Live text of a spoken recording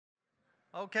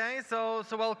Okay, so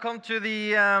welcome to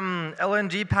the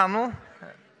LNG panel.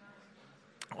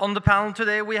 On the panel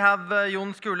today we have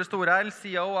Jon Skule Storheil,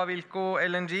 CEO of Wilco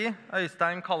LNG,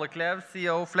 Øystein Kalleklev,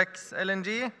 CEO Flex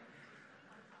LNG,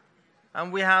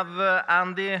 and we have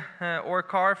Andy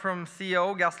Orcar from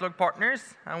CEO Gaslog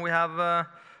Partners, and we have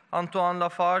Antoine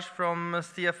Lafargue from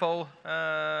CFO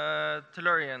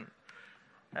Tellurian.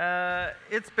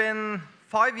 It's been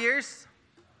 5 years.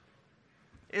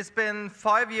 It's been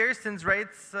 5 years since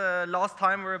rates last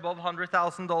time were above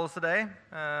 $100,000 a day,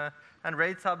 and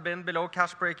rates have been below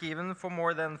cash break-even for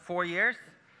more than 4 years.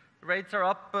 Rates are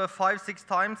up 5-6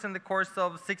 times in the course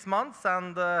of 6 months,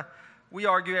 and we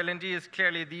argue LNG is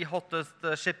clearly the hottest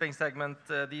shipping segment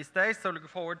these days. So looking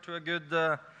forward to a good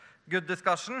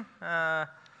discussion.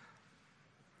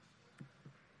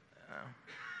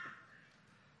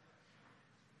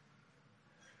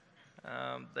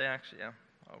 They actually, yeah,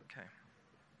 okay.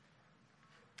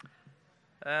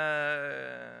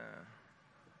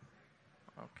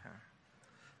 Okay.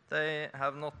 They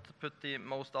have not put the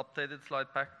most updated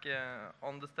slide pack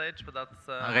on the stage, but that's...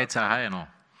 rates are higher now.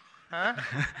 Huh?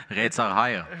 Rates are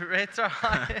higher. Rates are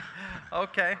high.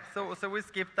 Okay, so we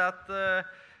skipped that.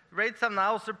 Rates have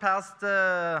now surpassed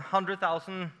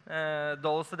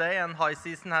 $100,000 a day, and high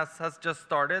season has just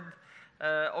started.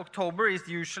 October is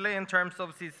usually, in terms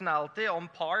of seasonality, on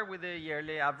par with the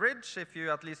yearly average, if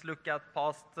you at least look at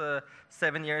past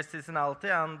 7 years seasonality,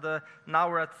 and now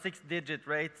we're at 6-digit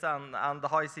rates, and the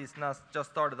high season has just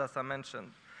started, as I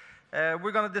mentioned.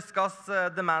 We're going to discuss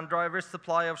demand drivers,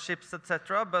 supply of ships,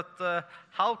 etc., but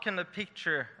how can a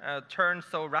picture turn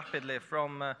so rapidly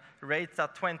from rates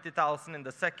at 20,000 in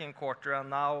the second quarter and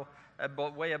now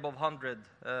way above 100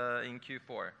 in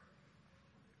Q4?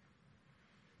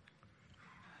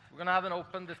 We're going to have an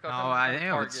open discussion.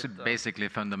 No, it's basically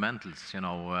fundamentals. You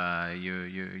know,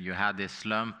 you had this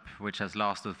slump which has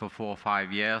lasted for 4 or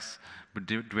 5 years, but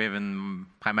driven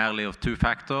primarily of 2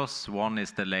 factors. One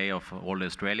is the delay of all the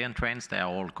Australian trains. They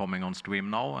are all coming on stream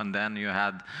now. And then you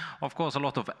had, of course, a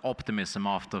lot of optimism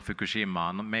after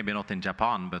Fukushima, maybe not in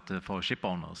Japan, but for ship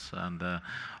owners. And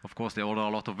of course, they order a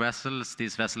lot of vessels.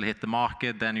 These vessels hit the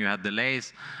market. Then you had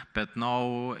delays. But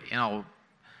now, you know,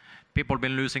 people have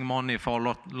been losing money for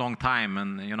a long time,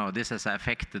 and you know this has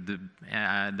affected the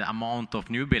amount of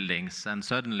new buildings. And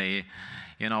suddenly,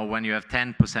 you know, when you have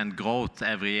 10% growth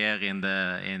every year in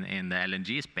the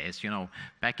LNG space, you know,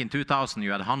 back in 2000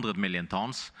 you had 100 million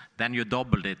tons. Then you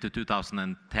doubled it to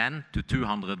 2010 to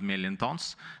 200 million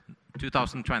tons.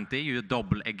 2020, you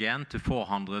double again to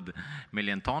 400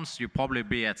 million tons. You probably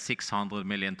be at 600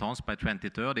 million tons by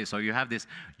 2030. So you have this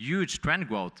huge trend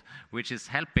growth, which is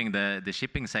helping the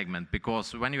shipping segment,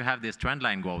 because when you have this trend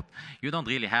line growth, you don't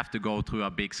really have to go through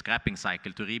a big scrapping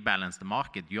cycle to rebalance the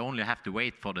market. You only have to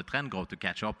wait for the trend growth to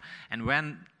catch up. And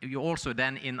when you also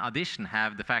then, in addition,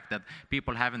 have the fact that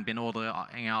people haven't been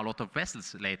ordering a lot of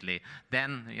vessels lately,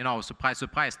 then, you know, surprise,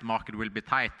 surprise, the market will be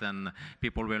tight and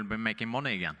people will be making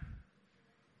money again.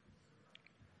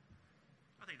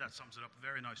 That sums it up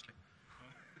very nicely.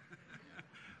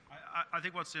 I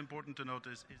think what's important to note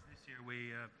is this year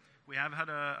we have had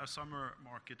a summer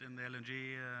market in the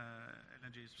LNG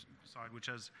side, which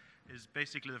is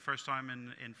basically the first time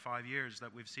in 5 years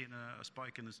that we've seen a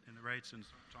spike in the rates in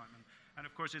some time. And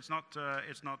of course, it's not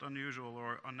unusual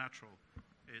or unnatural.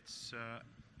 It's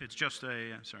just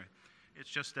a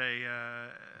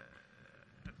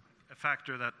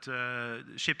factor that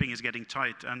shipping is getting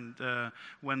tight, and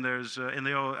when there's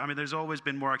there's always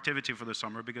been more activity for the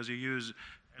summer because you use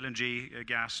LNG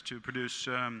gas to produce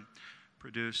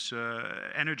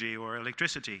energy or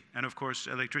electricity, and of course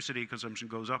electricity consumption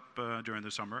goes up during the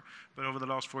summer. But over the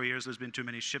last 4 years, there's been too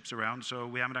many ships around, so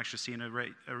we haven't actually seen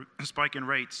a spike in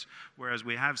rates, whereas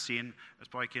we have seen a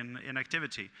spike in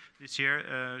activity. This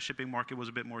year, shipping market was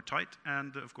a bit more tight,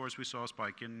 and of course we saw a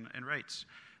spike in rates.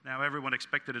 Now, everyone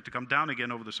expected it to come down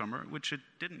again over the summer, which it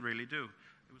didn't really do.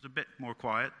 It was a bit more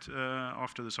quiet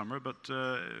after the summer, but,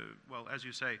 well, as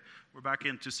you say, we're back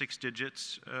into 6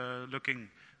 digits,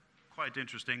 looking quite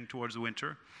interesting towards the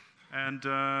winter. And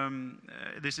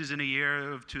this is in a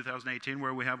year of 2018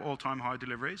 where we have all-time high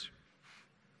deliveries.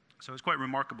 So it's quite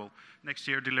remarkable. Next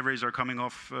year, deliveries are coming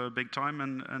off big time,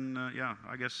 and yeah,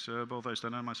 I guess both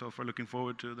Øystein and myself are looking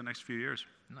forward to the next few years.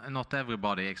 Not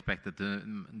everybody expected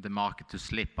the market to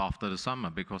slip after the summer,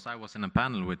 because I was in a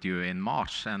panel with you in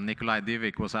March, and Nicolay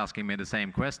Dyvik was asking me the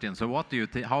same question. So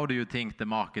how do you think the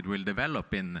market will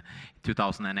develop in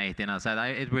 2018? I said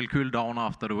it will cool down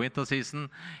after the winter season.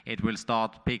 It will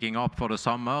start picking up for the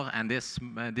summer, and this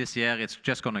year it's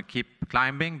just going to keep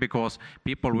climbing, because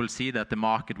people will see that the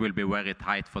market will will be very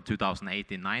tight for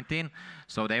 2018-19.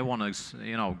 So they want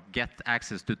to, get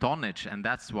access to tonnage, and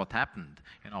that's what happened.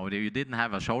 You didn't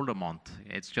have a shoulder month.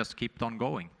 It's just kept on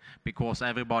going because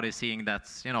everybody's seeing that,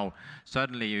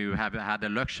 suddenly you have had the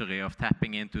luxury of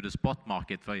tapping into the spot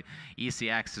market for easy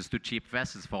access to cheap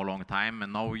vessels for a long time,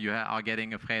 and now you are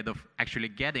getting afraid of actually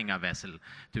getting a vessel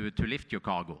to lift your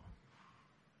cargo.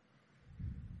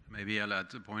 Maybe I'll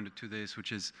add a point to this,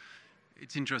 which is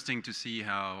it's interesting to see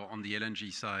how on the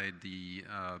LNG side the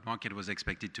market was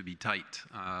expected to be tight.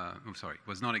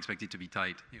 Was not expected to be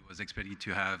tight. It was expected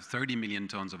to have 30 million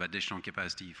tons of additional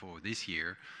capacity for this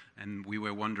year, and we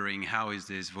were wondering how is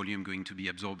this volume going to be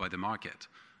absorbed by the market.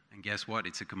 And guess what?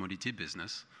 It's a commodity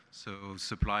business. So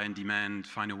supply and demand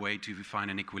find a way to find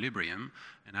an equilibrium.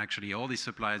 And actually all this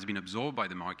supply has been absorbed by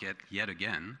the market yet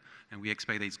again. And we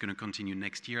expect that it's going to continue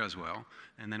next year as well.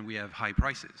 And then we have high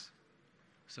prices.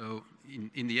 So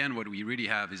in the end, what we really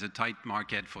have is a tight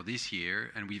market for this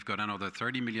year, and we've got another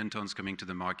 30 million tons coming to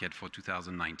the market for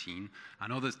 2019,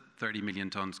 another 30 million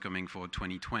tons coming for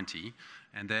 2020,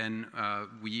 and then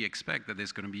we expect that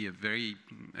there's going to be a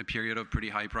period of pretty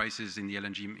high prices in the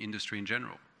LNG industry in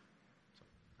general.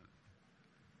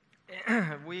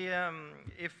 We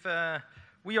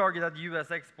argue that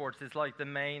U.S. exports is like the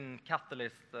main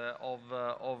catalyst of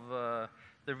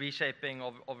the reshaping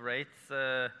of rates.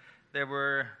 There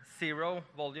were 0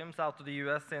 volumes out of the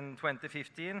U.S. in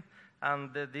 2015,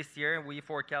 and this year we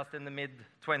forecast in the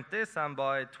mid-20s, and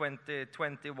by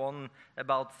 2021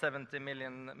 about 70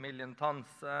 million tons.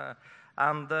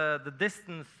 And the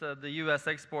distance the U.S.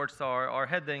 exports are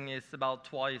heading is about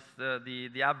twice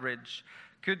the average.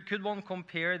 Could one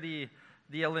compare the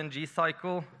LNG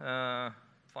cycle?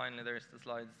 Finally, there's the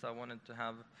slides I wanted to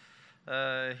have.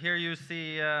 Here you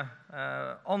see,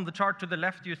 on the chart to the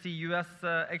left, you see U.S.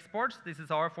 exports. This is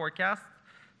our forecast.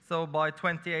 So by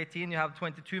 2018, you have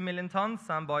 22 million tons,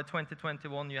 and by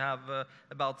 2021, you have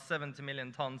about 70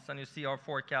 million tons. And you see our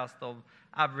forecast of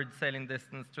average sailing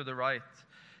distance to the right.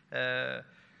 If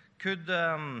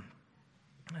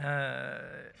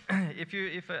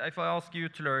I ask you,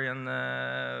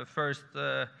 Tellurian, first,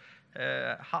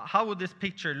 how would this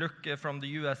picture look from the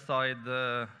U.S. side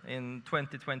in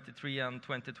 2023 and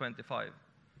 2025?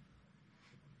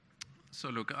 So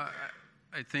look, I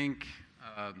think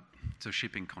it's a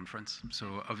shipping conference,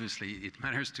 so obviously it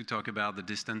matters to talk about the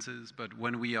distances, but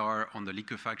when we are on the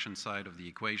liquefaction side of the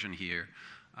equation here,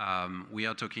 we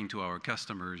are talking to our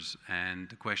customers, and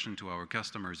the question to our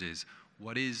customers is,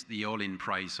 what is the all-in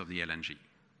price of the LNG,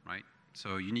 right?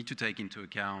 So you need to take into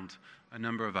account a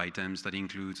number of items that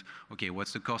includes, okay,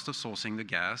 what's the cost of sourcing the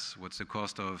gas? What's the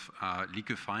cost of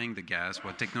liquefying the gas?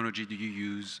 What technology do you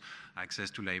use? Access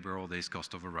to labor, all these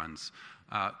cost overruns.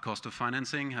 Cost of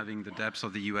financing, having the depths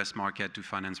of the US market to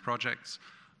finance projects.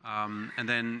 And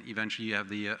then eventually you have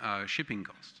the shipping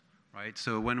cost, right?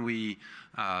 So when we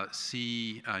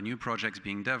see new projects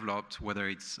being developed, whether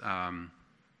it's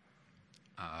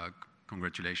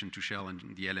congratulations to Shell and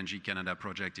the LNG Canada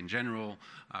project in general.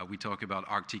 We talk about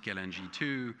Arctic LNG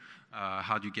 2,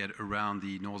 how do you get around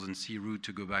the Northern Sea route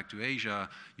to go back to Asia.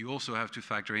 You also have to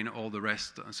factor in all the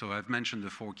rest. So I've mentioned the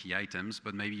 4 key items,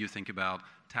 but maybe you think about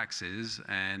taxes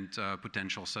and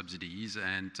potential subsidies.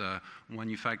 And when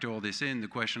you factor all this in, the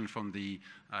question from the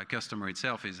customer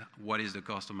itself is, what is the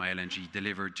cost of my LNG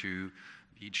delivered to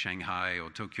Shanghai or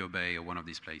Tokyo Bay or one of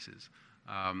these places?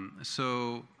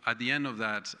 So at the end of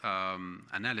that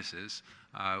analysis,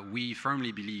 we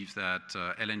firmly believe that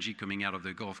LNG coming out of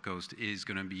the Gulf Coast is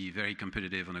going to be very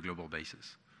competitive on a global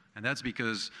basis. And that's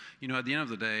because, at the end of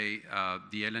the day,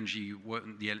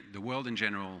 the world in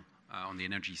general on the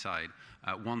energy side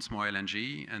wants more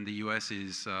LNG, and the US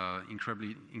is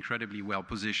incredibly well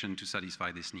positioned to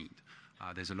satisfy this need.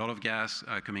 There's a lot of gas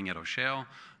coming out of shale.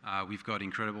 We've got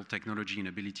incredible technology and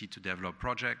ability to develop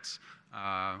projects.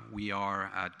 We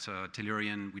are at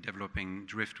Tellurian, we're developing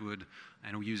driftwood,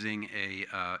 and we're using a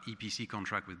EPC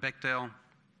contract with Bechtel.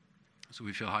 So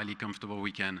we feel highly comfortable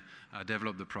we can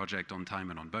develop the project on time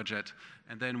and on budget.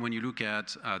 And then when you look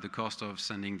at the cost of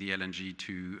sending the LNG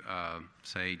to,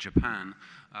 say, Japan,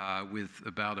 with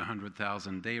about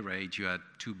 100,000 day rate, you had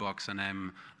 $2 an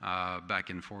M back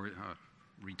and forth,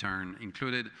 return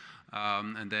included.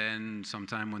 And then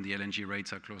sometime when the LNG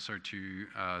rates are closer to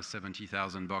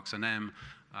 $70,000 an M,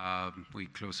 we're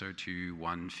closer to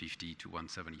 150 to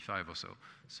 175 or so.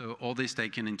 So all this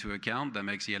taken into account, that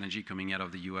makes the LNG coming out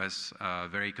of the US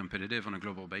very competitive on a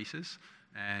global basis.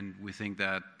 And we think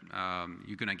that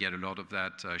you're going to get a lot of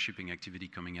that shipping activity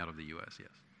coming out of the US,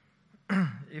 yes.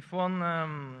 If one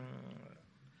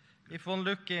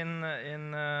look in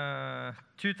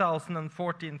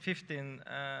 2014-15,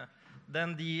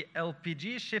 then the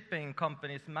LPG shipping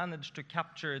companies managed to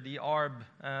capture the arb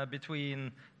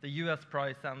between the US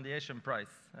price and the Asian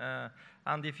price.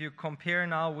 And if you compare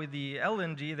now with the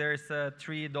LNG, there's a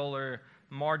 $3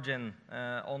 margin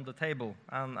on the table,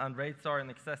 and rates are in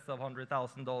excess of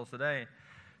 $100,000 a day.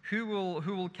 Who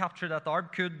will capture that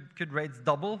arb? Could rates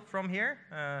double from here?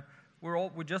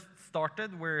 We just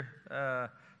started. We're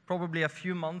probably a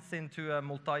few months into a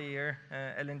multi-year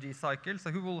LNG cycle.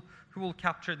 So who will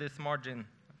capture this margin?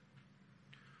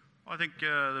 I think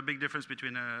the big difference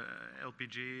between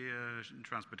LPG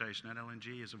transportation and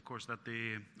LNG is, of course, that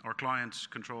our clients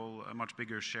control a much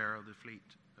bigger share of the fleet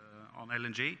on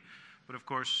LNG. But of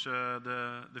course,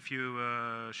 the few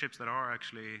ships that are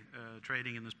actually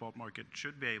trading in the spot market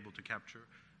should be able to capture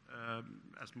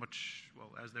as much,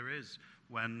 as there is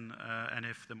when and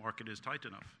if the market is tight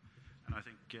enough. And I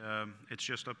think it's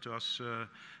just up to us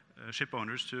ship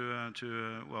owners to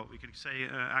we can say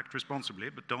act responsibly,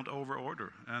 but don't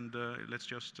over-order. And let's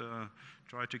just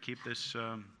try to keep this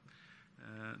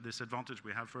this advantage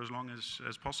we have for as long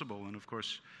as possible. And of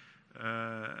course,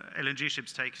 LNG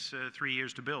ships takes 3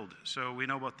 years to build, so we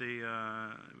know what the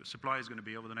supply is going to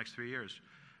be over the next 3 years.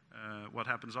 What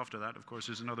happens after that, of course,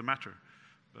 is another matter.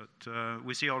 But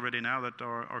we see already now that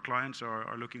our clients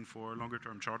are looking for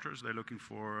longer-term charters. They're looking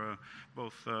for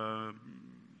both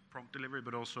prompt delivery,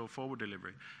 but also forward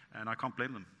delivery, and I can't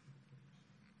blame them.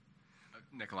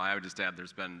 Nicolay, I would just add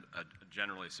there's been a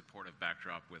generally supportive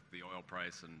backdrop with the oil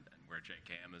price and where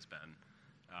JKM has been.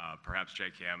 Perhaps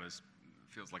JKM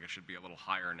feels like it should be a little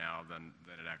higher now than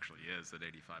it actually is at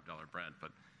 $85 Brent.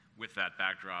 But with that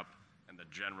backdrop and the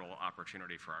general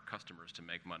opportunity for our customers to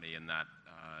make money in that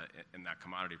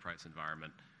commodity price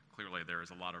environment, clearly there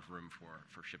is a lot of room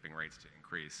for shipping rates to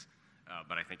increase.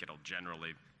 But I think it'll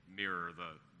generally mirror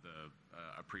the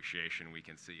appreciation we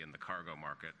can see in the cargo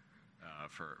market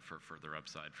for further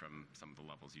upside from some of the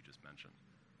levels you just mentioned.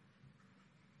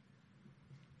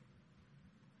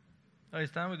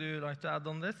 Øystein, would you like to add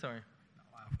on this, or?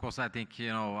 Of course, I think,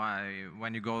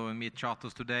 when you go and meet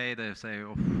charters today, they say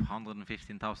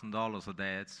 $115,000 a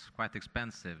day. It's quite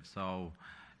expensive. So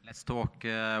let's talk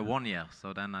 1 year.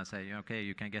 So then I say, okay,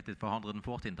 you can get it for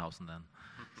 $114,000 then.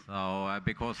 So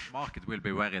because market will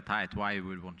be very tight, why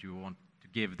would you want to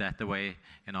give that away?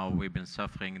 We've been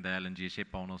suffering the LNG ship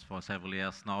owners for several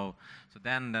years now. So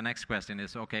then the next question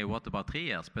is, okay, what about 3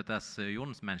 years? But as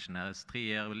Jons mentioned, there is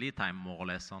 3-year lead time more or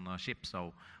less on a ship.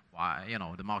 So why,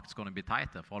 the market's going to be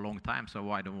tighter for a long time, so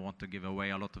why do we want to give away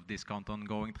a lot of discount on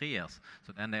going 3 years?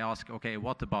 So then they ask, okay,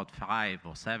 what about 5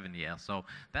 or 7 years? So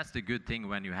that's the good thing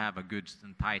when you have a good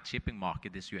and tight shipping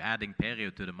market, is you're adding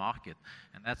period to the market.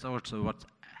 And that's also what's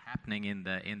happening in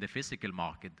the physical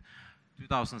market.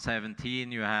 2017,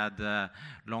 you had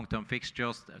long-term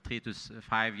fixtures, 3 to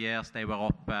 5 years. They were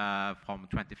up from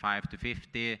 25 to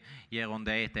 50. Year on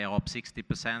date, they are up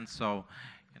 60%. So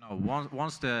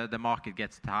once the market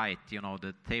gets tight,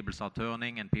 the tables are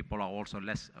turning, and people are also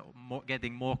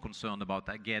getting more concerned about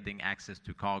getting access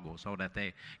to cargo so that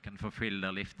they can fulfill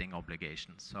their lifting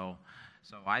obligations. So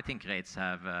I think rates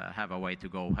have a way to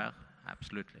go here.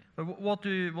 Absolutely. But what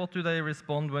do they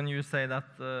respond when you say that?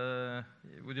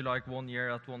 Would you like 1 year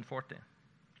at 140?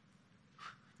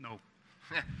 No.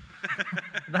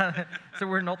 So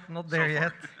we're not there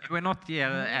yet. We're not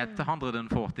yet at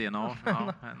 140, no,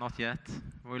 not yet.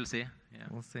 We'll see. Yeah.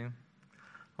 We'll see.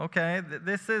 Okay,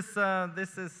 this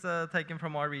is taken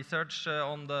from our research.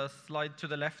 On the slide to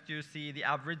the left, you see the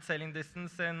average sailing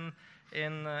distance in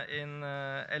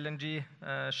LNG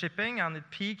shipping, and it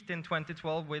peaked in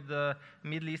 2012 with the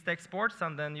Middle East exports,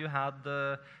 and then you had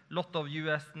a lot of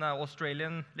US and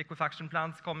Australian liquefaction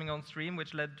plants coming on stream,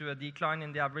 which led to a decline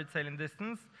in the average sailing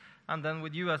distance. And then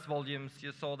with US volumes,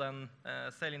 you saw then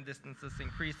sailing distances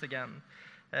increase again.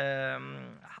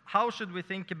 How should we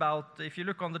think about, if you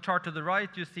look on the chart to the right,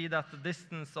 you see that the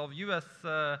distance of US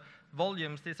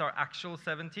volumes, these are actual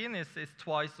 17, is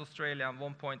twice Australia and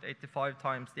 1.85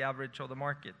 times the average of the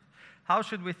market. How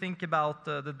should we think about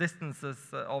the distances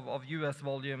of US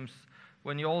volumes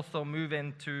when you also move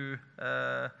into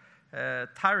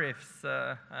tariffs?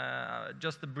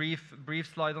 Just a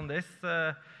brief slide on this.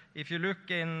 If you look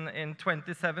in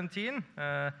 2017,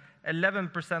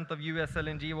 11% of US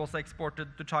LNG was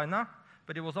exported to China,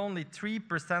 but it was only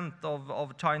 3%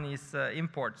 of Chinese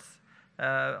imports.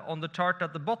 On the chart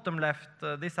at the bottom left,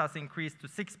 this has increased to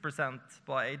 6%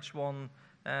 by H1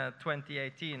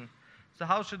 2018. So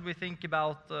how should we think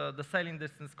about the sailing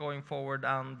distance going forward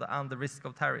and the risk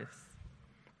of tariffs?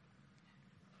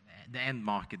 the end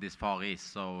market is Far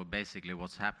East. So basically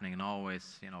what's happening now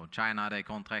is, China, they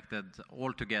contracted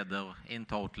altogether in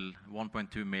total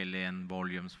 1.2 million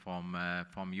volumes from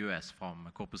US, from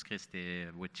Corpus Christi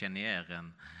with Cheniere.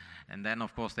 And then,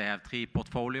 of course, they have 3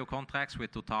 portfolio contracts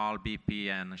with Total, BP,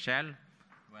 and Shell,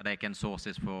 where they can source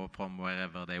it from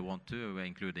wherever they want to,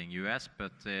 including US.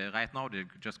 But right now, they're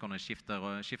just going to shift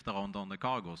around on the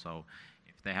cargo. So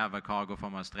if they have a cargo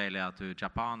from Australia to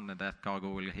Japan, that cargo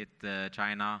will hit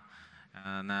China,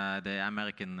 and the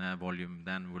American volume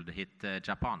then will hit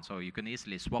Japan. So you can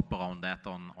easily swap around that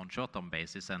on short-term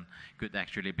basis, and could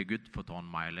actually be good for ton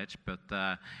mileage. But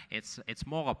it's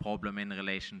more a problem in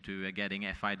relation to getting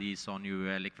FIDs on new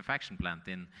liquefaction plant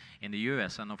in the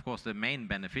US. And of course, the main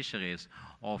beneficiaries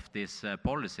of this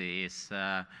policy is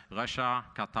Russia,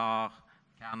 Qatar,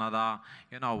 Canada,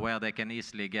 where they can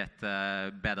easily get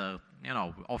better,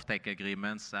 offtake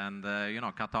agreements. And,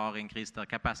 Qatar increased their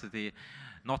capacity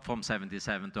not from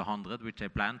 77 to 100, which they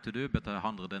plan to do, but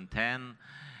 110.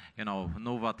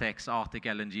 Novatek's Arctic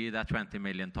LNG, that 20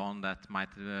 million ton, that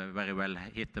might very well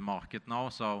hit the market now.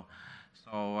 So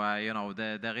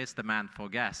there is demand for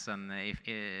gas, and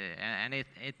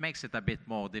it makes it a bit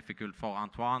more difficult for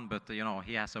Antoine, but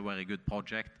he has a very good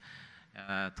project.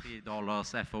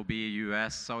 $3 FOB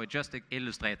US, so it just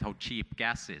illustrates how cheap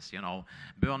gas is.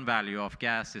 Burn value of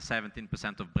gas is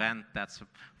 17% of Brent, that's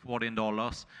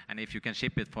 $14, and if you can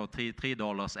ship it for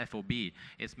 $3 FOB,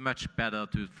 it's much better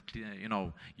to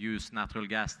use natural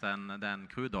gas than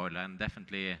crude oil, and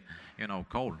definitely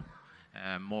coal,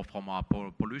 more from a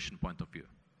pollution point of view.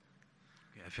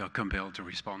 Yeah, I feel compelled to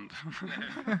respond.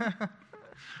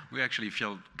 We actually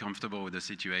feel comfortable with the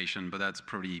situation, but that's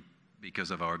probably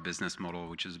because of our business model,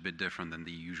 which is a bit different than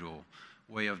the usual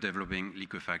way of developing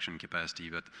liquefaction capacity.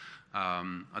 But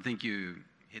I think you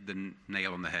hit the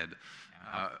nail on the head.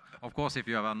 Of course, if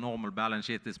you have a normal balance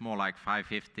sheet, it's more like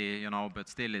 550, but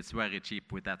still it's very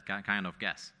cheap with that kind of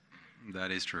gas.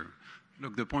 That is true.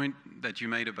 Look, the point that you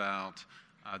made about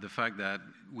the fact that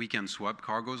we can swap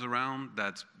cargoes around,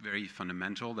 that's very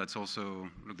fundamental. That's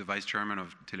also, look, the vice chairman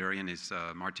of Tellurian is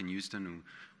Martin Houston, who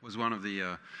was one of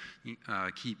the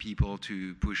key people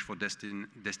to push for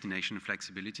destination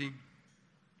flexibility.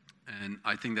 And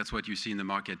I think that's what you see in the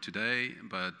market today,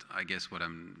 but I guess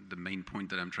the main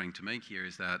point that I'm trying to make here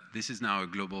is that this is now a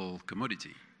global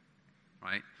commodity,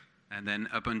 right? And then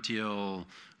up until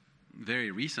very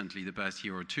recently, the past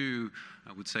year or two,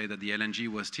 I would say that the LNG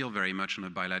was still very much on a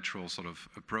bilateral sort of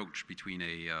approach between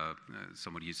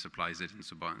somebody who supplies it and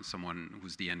someone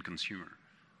who's the end consumer.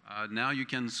 Now you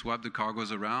can swap the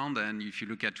cargoes around, and if you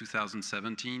look at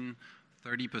 2017,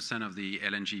 30% of the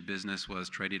LNG business was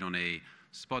traded on a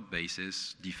spot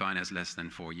basis, defined as less than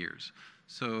 4 years.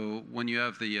 So when you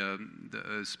have the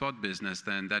spot business,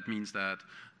 then that means that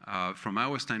from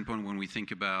our standpoint, when we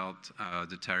think about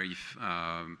the tariff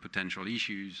potential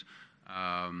issues,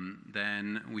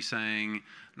 then we're saying,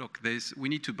 look, we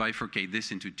need to bifurcate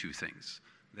this into 2 things.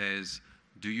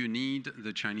 Do you need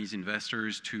the Chinese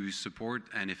investors to support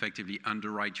and effectively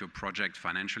underwrite your project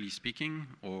financially speaking,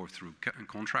 or through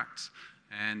contracts?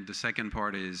 And the second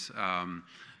part is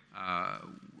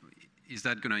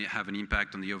that going to have an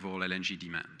impact on the overall LNG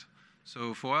demand?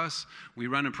 So for us, we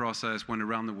ran a process, went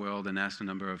around the world and asked a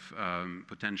number of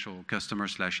potential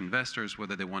customers/investors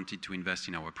whether they wanted to invest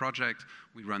in our project.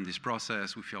 We run this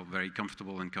process. We feel very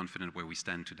comfortable and confident where we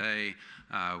stand today.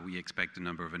 We expect a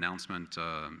number of announcements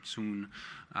soon,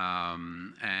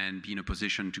 and be in a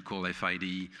position to call FID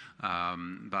in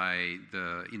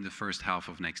the first half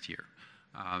of next year.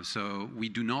 So we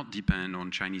do not depend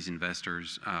on Chinese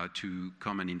investors to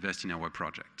come and invest in our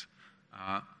project.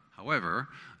 However,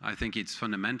 I think it's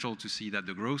fundamental to see that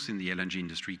the growth in the LNG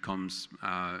industry comes,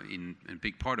 a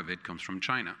big part of it comes from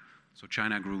China. So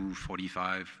China grew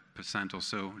 45% or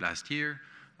so last year.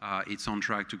 It's on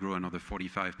track to grow another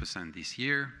 45% this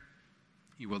year.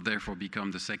 It will therefore become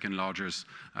the second largest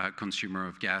consumer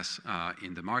of gas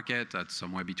in the market at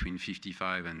somewhere between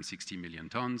 55 and 60 million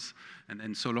tons. And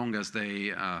then so long as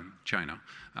China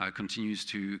continues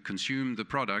to consume the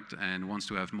product and wants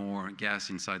to have more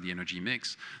gas inside the energy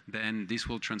mix, then this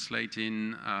will translate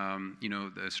in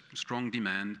the strong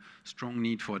demand, strong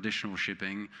need for additional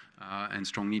shipping, and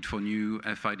strong need for new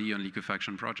FID on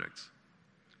liquefaction projects.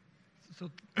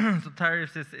 So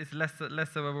tariffs is less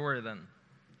of a worry then?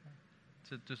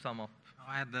 To sum up.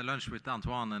 I had lunch with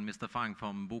Antoine and Mr. Fang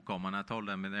from Bokom, and I told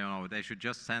them they should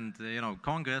just send,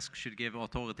 Congress should give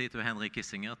authority to Henry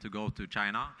Kissinger to go to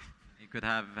China. He could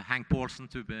have Hank Paulson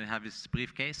to have his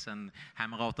briefcase and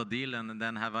hammer out a deal, and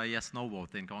then have a yes/no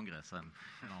vote in Congress, and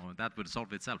that would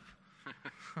solve itself.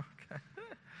 Okay.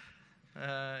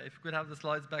 If we could have the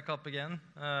slides back up again.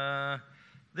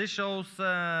 This shows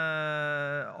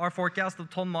our forecast of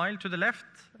ton mile to the left,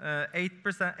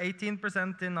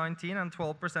 18% in 19 and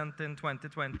 12% in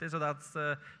 2020. So that's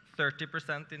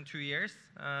 30% in 2 years.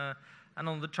 And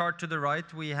on the chart to the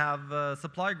right, we have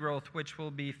supply growth, which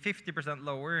will be 50%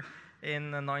 lower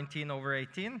in 19 over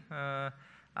 18.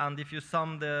 And if you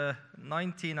sum the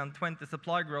 19 and 20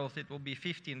 supply growth, it will be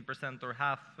 15% or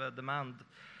half demand.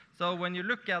 So when you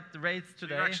look at the rates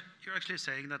today... So you're actually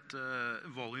saying that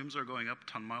volumes are going up,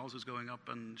 ton miles is going up,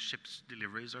 and ships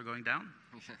deliveries are going down?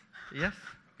 Yes.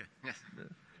 Okay. Yes.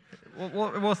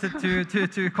 Was it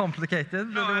too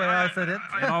complicated, the way I said it?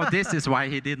 This is why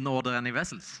he didn't order any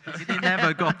vessels. He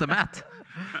never got the math.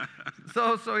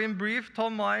 So in brief,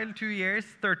 ton mile, 2 years,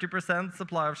 30%,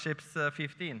 supply of ships,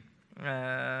 15.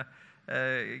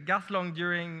 Gas long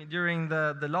during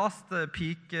the last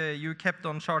peak, you kept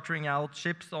on chartering out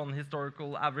ships on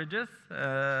historical averages,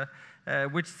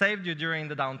 which saved you during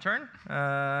the downturn.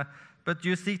 But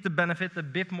you seek to benefit a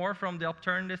bit more from the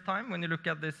upturn this time when you look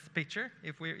at this picture,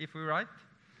 if we're right?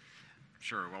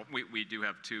 Sure. Well, we do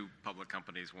have two public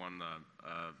companies, one the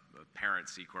parent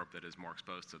C Corp that is more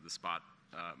exposed to the spot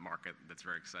market that's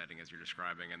very exciting as you're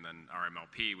describing, and then our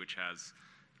MLP, which has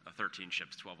 13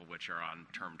 ships, 12 of which are on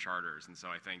term charters. And so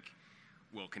I think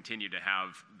we'll continue to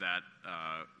have that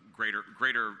greater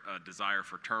desire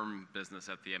for term business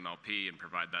at the MLP and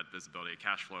provide that visibility of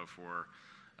cash flow for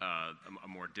a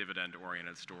more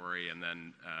dividend-oriented story, and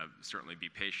then certainly be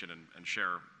patient and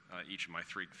share each of my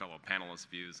three fellow panelists'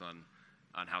 views on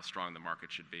how strong the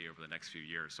market should be over the next few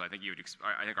years. So I think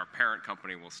I think our parent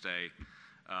company will stay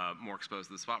more exposed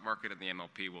to the spot market, and the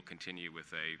MLP will continue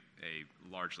with a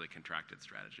largely contracted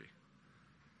strategy.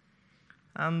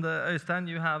 And Øystein,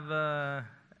 you have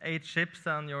 8 ships,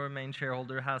 and your main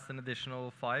shareholder has an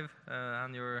additional 5,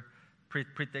 and you're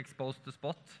pretty exposed to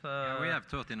spot. Yeah, we have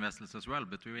 13 vessels as well,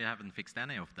 but we haven't fixed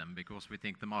any of them because we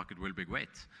think the market will be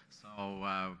great.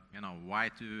 So, why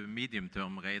to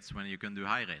medium-term rates when you can do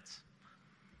high rates?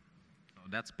 So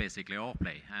that's basically our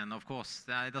play. And of course,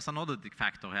 there's another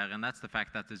factor here, and that's the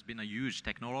fact that there's been a huge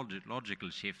technological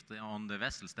shift on the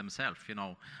vessels themselves.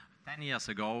 10 years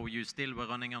ago, you still were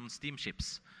running on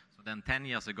steamships. So then 10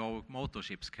 years ago, motor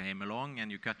ships came along,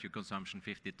 and you cut your consumption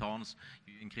 50 tons.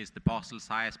 You increased the parcel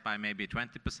size by maybe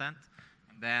 20%. And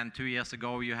then 2 years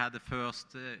ago, you had the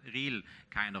first real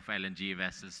kind of LNG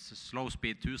vessels,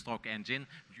 slow-speed 2-stroke engine,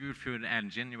 dual-fuel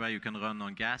engine, where you can run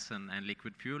on gas and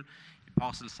liquid fuel. The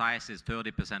parcel size is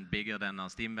 30% bigger than a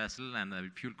steam vessel, and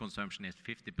the fuel consumption is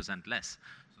 50% less.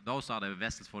 So those are the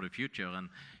vessels for the future. And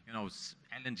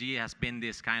LNG has been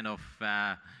this kind of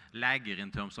lagger in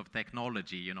terms of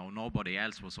technology. Nobody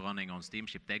else was running on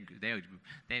steamship.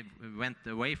 They went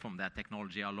away from that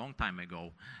technology a long time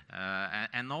ago.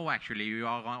 And now actually you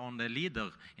are on the leader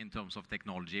in terms of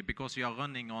technology, because you are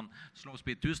running on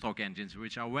slow-speed 2-stroke engines,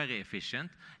 which are very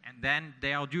efficient, and then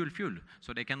they are dual fuel,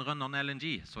 so they can run on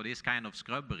LNG. So these kind of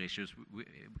scrubber issues,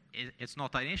 it's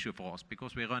not an issue for us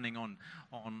because we're running on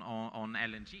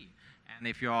LNG. And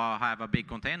if you have a big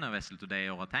container vessel today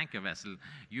or a tanker vessel,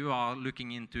 you are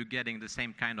looking into getting the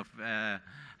same kind of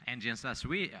engines as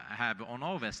we have on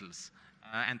our vessels.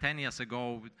 And 10 years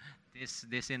ago,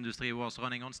 this industry was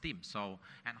running on steam. So,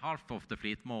 and half of the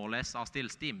fleet, more or less, are still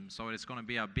steam. So it's going to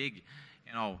be a big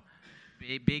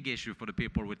issue for the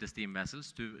people with the steam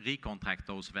vessels to recontract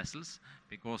those vessels,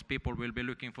 because people will be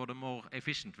looking for the more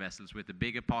efficient vessels with the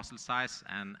bigger parcel size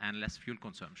and less fuel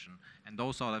consumption. And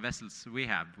those are the vessels we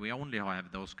have. We only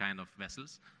have those kind of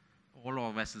vessels. All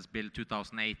our vessels built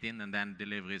 2018 and then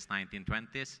deliveries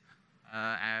 1920s.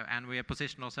 And we have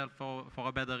positioned ourselves for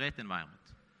a better rate environment.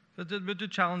 But to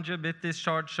challenge a bit, this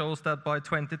chart shows that by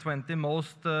 2020,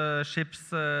 most ships'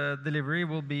 delivery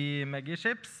will be mega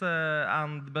ships,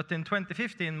 but in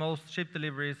 2015, most ship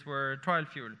deliveries were trial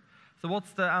fuel. So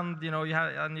what's the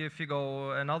and if you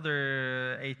go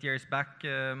another 8 years back,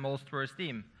 most were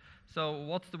steam. So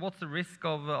what's the risk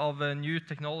of a new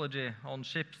technology on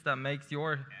ships that makes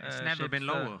your It's never been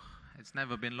lower. It's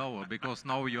never been lower because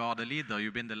now you are the leader,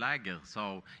 you've been the lagger.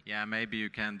 So yeah, maybe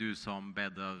you can do some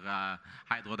better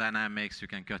hydrodynamics, you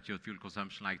can cut your fuel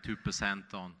consumption like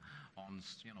 2% on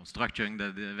structuring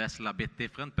the vessel a bit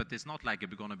different, but it's not like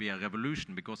it's going to be a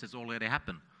revolution because it's already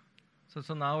happened.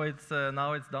 So now it's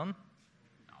done?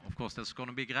 Of course, there's going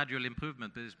to be gradual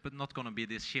improvement, but not going to be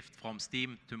this shift from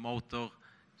steam to motor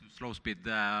to slow-speed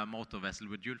motor vessel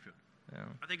with dual fuel. Yeah.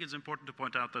 I think it's important to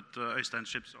point out that Øystein's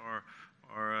ships are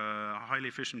highly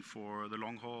efficient for the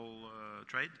long-haul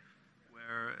trade,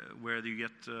 where you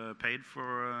get paid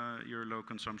for your low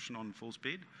consumption on full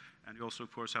speed. And you also,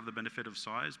 of course, have the benefit of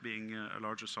size, being a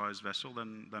larger size vessel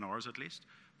than ours at least.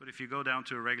 But if you go down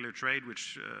to a regular trade,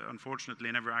 which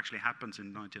unfortunately never actually happens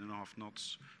in 19.5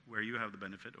 knots, where you have the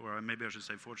benefit, or maybe I should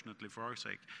say fortunately for our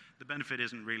sake, the benefit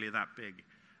isn't really that big.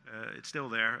 It's still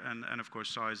there, and of course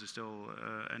size is still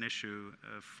an issue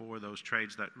for those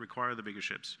trades that require the bigger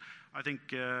ships. I think,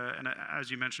 and as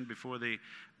you mentioned before,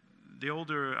 the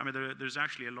older, I mean, there's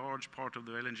actually a large part of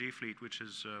the LNG fleet which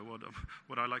is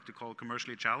what I like to call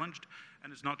commercially challenged,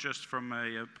 and it's not just from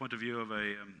a point of view of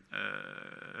a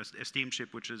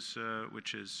steamship which is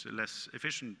less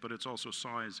efficient, but it's also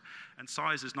size. And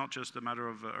size is not just a matter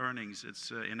of earnings.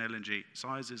 It's in LNG.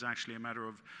 Size is actually a matter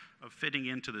of fitting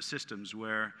into the systems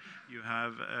where you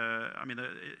have. I mean,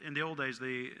 in the old days,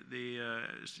 the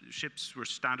ships were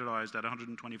standardized at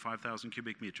 125,000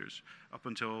 cubic meters up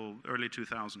until early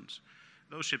 2000s.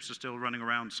 Those ships are still running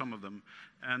around, some of them,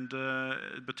 and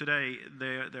but today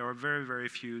there are very, very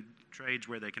few trades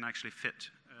where they can actually fit.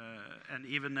 And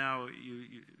even now,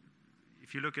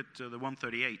 if you look at the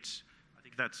 138s, I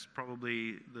think that's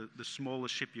probably the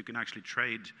smallest ship you can actually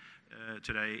trade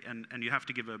today, and you have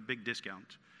to give a big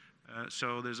discount.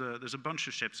 So there's a bunch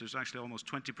of ships. There's actually almost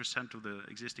 20% of the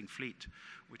existing fleet,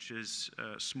 which is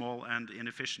small and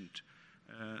inefficient.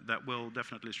 That will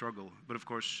definitely struggle, but of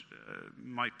course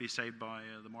might be saved by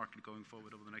the market going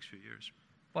forward over the next few years.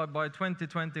 By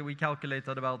 2020, we calculate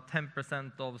that about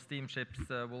 10% of steamships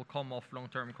will come off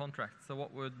long-term contracts. So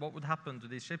what would happen to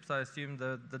these ships? I assume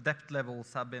the debt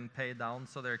levels have been paid down,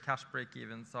 so their cash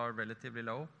break-evens are relatively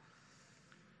low.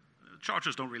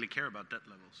 Charters don't really care about debt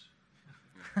levels.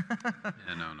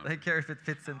 Yeah, no. They care if it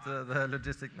fits into the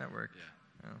logistic network.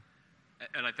 Yeah.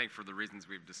 And I think for the reasons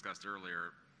we've discussed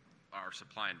earlier, our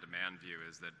supply and demand view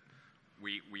is that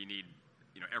we need,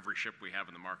 every ship we have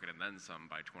in the market and then some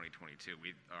by 2022.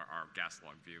 Our gas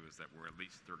log view is that we're at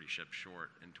least 30 ships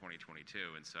short in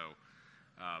 2022, and so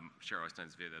share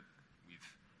Øystein's view that we've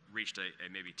reached a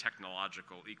maybe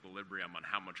technological equilibrium on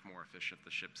how much more efficient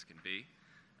the ships can be.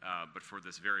 But for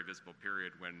this very visible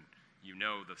period when you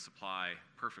know the supply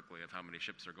perfectly of how many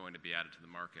ships are going to be added to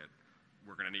the market,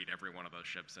 we're going to need every one of those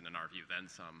ships, and in our view, then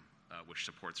some, which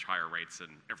supports higher rates in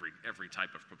every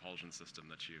type of propulsion system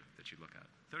that you look at.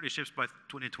 30 ships by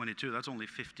 2022. That's only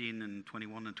 15 in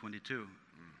 21 and 22.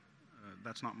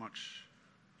 That's not much.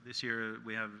 This year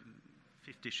we have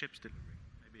 50 ships delivering,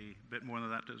 maybe a bit more than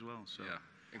that as well. So yeah,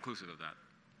 inclusive of that.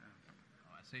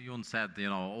 So Jon said,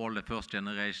 all the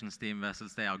first-generation steam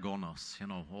vessels, they are goners.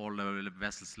 All the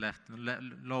vessels left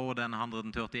lower than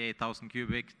 138,000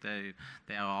 cubic, they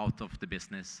are out of the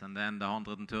business. And then the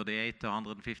 138 to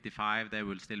 155, they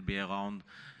will still be around.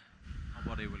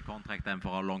 Nobody will contract them for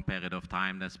a long period of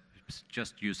time. That's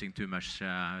just using too much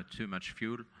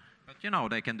fuel. But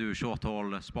they can do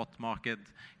short-haul spot market,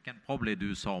 can probably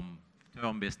do some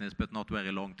term business, but not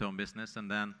very long-term business.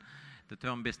 And then the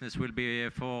term business will be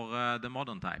for the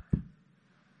modern type.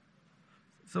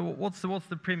 So what's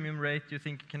the premium rate you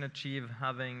think you can achieve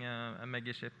having a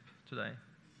mega ship today?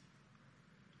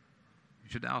 You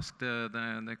should ask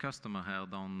the customer here,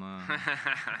 Don.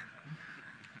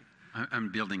 I'm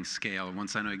building scale.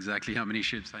 Once I know exactly how many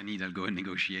ships I need, I'll go and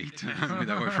negotiate with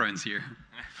our friends here.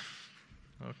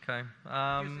 Okay.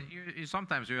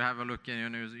 Sometimes you have a look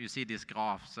and you see these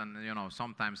graphs, and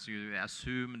sometimes you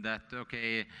assume that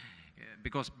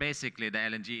because basically the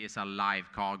LNG is a live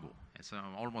cargo. It's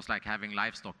almost like having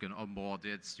livestock on board.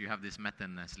 You have this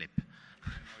methane slip.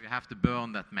 You have to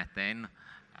burn that methane.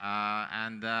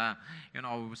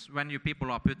 When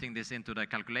people are putting this into the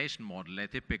calculation model, they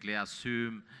typically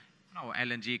assume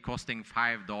LNG costing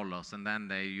 $5, and then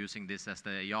they're using this as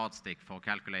the yardstick for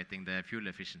calculating the fuel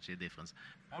efficiency difference.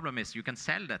 Problem is you can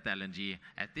sell that LNG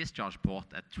at discharge port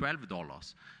at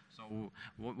 $12. So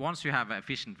once you have an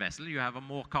efficient vessel, you have a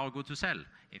more cargo to sell.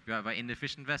 If you have an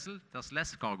inefficient vessel, there's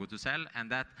less cargo to sell, and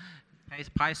that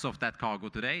price of that cargo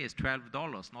today is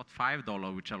 $12, not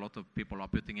 $5, which a lot of people are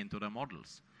putting into their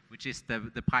models, which is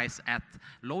the price at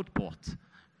load port.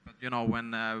 But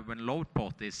when load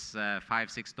port is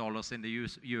 $5-6 in the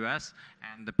US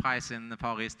and the price in the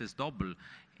Far East is double,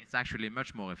 it's actually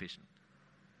much more efficient.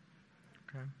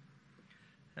 Okay.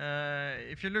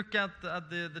 If you look at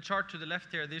the chart to the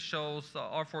left here, this shows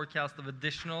our forecast of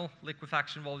additional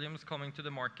liquefaction volumes coming to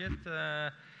the market.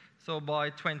 So by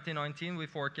 2019, we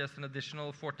forecast an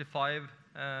additional 45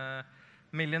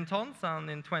 million tons, and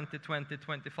in 2020,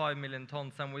 25 million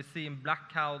tons. And we see in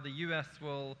black how the US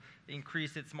will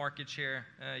increase its market share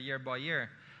year by year.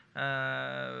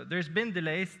 There's been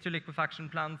delays to liquefaction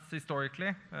plants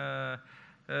historically.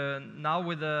 Now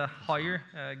with a higher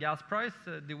gas price,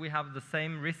 do we have the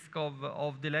same risk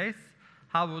of delays?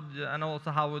 How would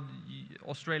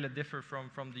Australia differ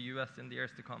from the US in the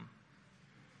years to come?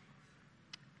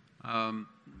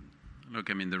 Look,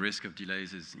 I mean, the risk of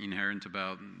delays is inherent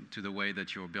to the way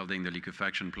that you're building the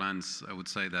liquefaction plants. I would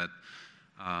say that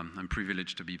I'm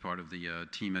privileged to be part of the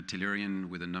team at Tellurian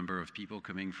with a number of people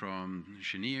coming from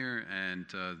Cheniere and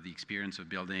the experience of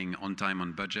building on time,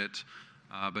 on budget.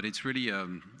 But it's really a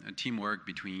teamwork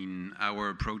between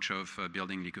our approach of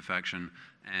building liquefaction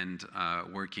and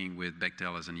working with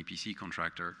Bechtel as an EPC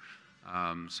contractor.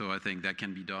 So I think that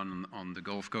can be done on the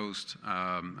Gulf Coast.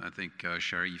 I think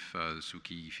Sharif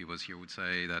Suki, if he was here, would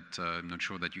say that I'm not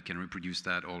sure that you can reproduce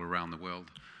that all around the world.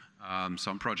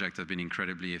 Some projects have been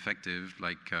incredibly effective,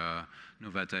 like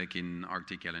Novatek in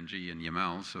Arctic LNG and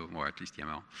Yamal, or at least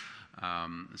Yamal.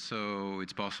 So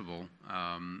it's possible.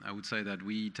 I would say that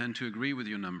we tend to agree with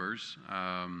your numbers.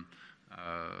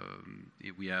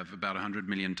 We have about 100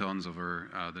 million tons over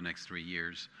the next 3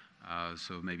 years.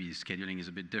 So maybe scheduling is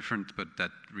a bit different, but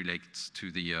that relates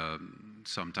to the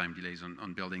some time delays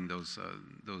on building those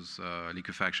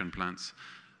liquefaction plants.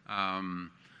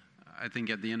 I think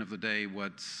at the end of the day,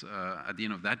 at the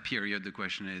end of that period, the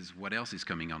question is, what else is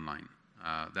coming online?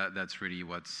 That's really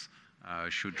what's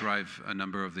should drive a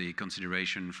number of the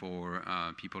consideration for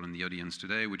people in the audience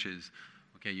today, which is,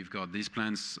 okay, you've got these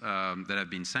plants that have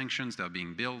been sanctioned, that are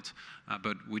being built,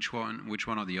 but which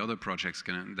one are the other projects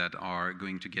that are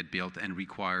going to get built and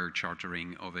require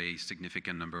chartering of a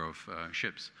significant number of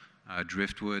ships?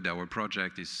 Driftwood, our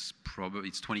project, it's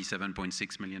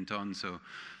 27.6 million tons, so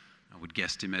I would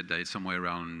guesstimate that it's somewhere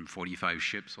around 45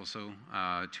 ships or so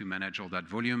to manage all that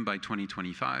volume by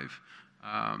 2025.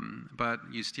 But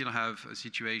you still have a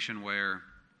situation where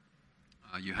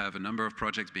you have a number of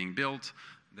projects being built.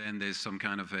 Then there's some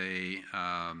kind of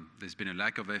there's been a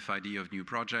lack of FID of new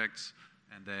projects,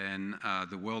 and then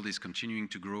the world is continuing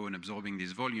to grow and absorbing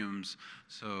these volumes.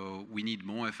 So we need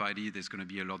more FID. There's going to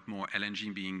be a lot more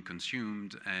LNG being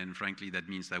consumed, and frankly, that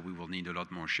means that we will need a lot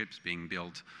more ships being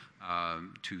built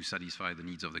to satisfy the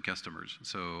needs of the customers.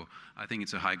 So I think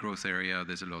it's a high growth area.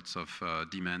 There's a lots of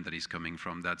demand that is coming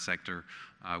from that sector.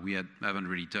 We haven't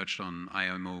really touched on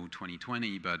IMO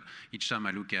 2020, but each time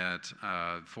I look at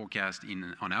forecast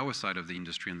on our side of the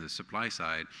industry and the supply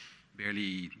side,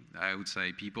 barely, I would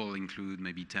say, people include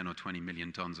maybe 10 or 20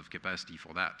 million tons of capacity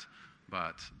for that.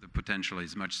 But the potential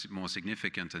is much more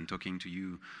significant, and talking to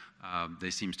you,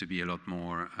 there seems to be a lot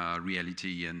more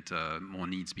reality and more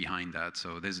needs behind that.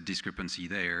 So there's a discrepancy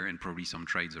there and probably some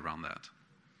trades around that.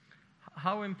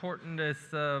 How important is,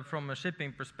 from a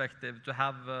shipping perspective, to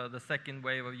have the second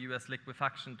wave of US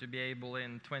liquefaction to be able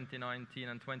in 2019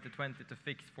 and 2020 to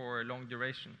fix for long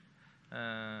duration?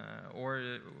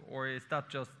 Or is that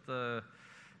just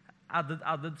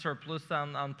added surplus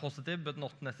and positive, but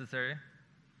not necessary?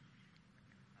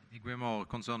 I think we're more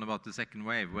concerned about the second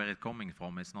wave. Where it's coming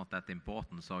from is not that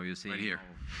important. So you see right here,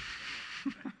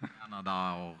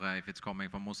 Canada, or if it's coming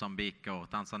from Mozambique or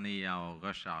Tanzania or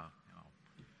Russia.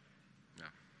 Yeah,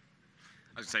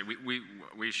 I would say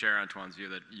we share Antoine's view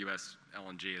that U.S.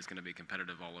 LNG is going to be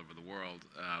competitive all over the world,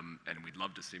 and we'd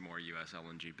love to see more U.S.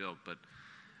 LNG built, but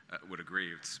would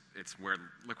agree it's where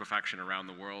liquefaction around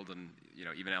the world, and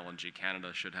even LNG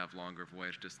Canada should have longer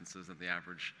voyage distances than the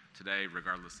average today,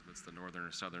 regardless if it's the northern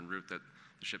or southern route that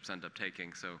the ships end up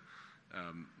taking. So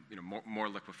more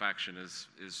liquefaction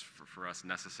is for us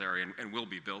necessary and will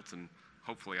be built, and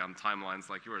hopefully on timelines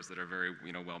like yours that are very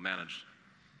well managed.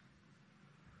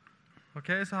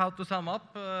 Okay, so how to sum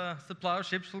up? Supply of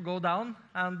ships will go down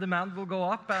and demand will go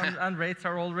up, and rates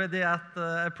are already at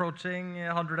approaching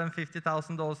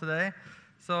 $150,000 a day.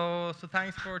 So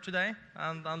thanks for today,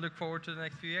 and I look forward to the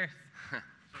next few years. So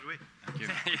do we. Thank you.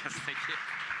 Yes, thank you.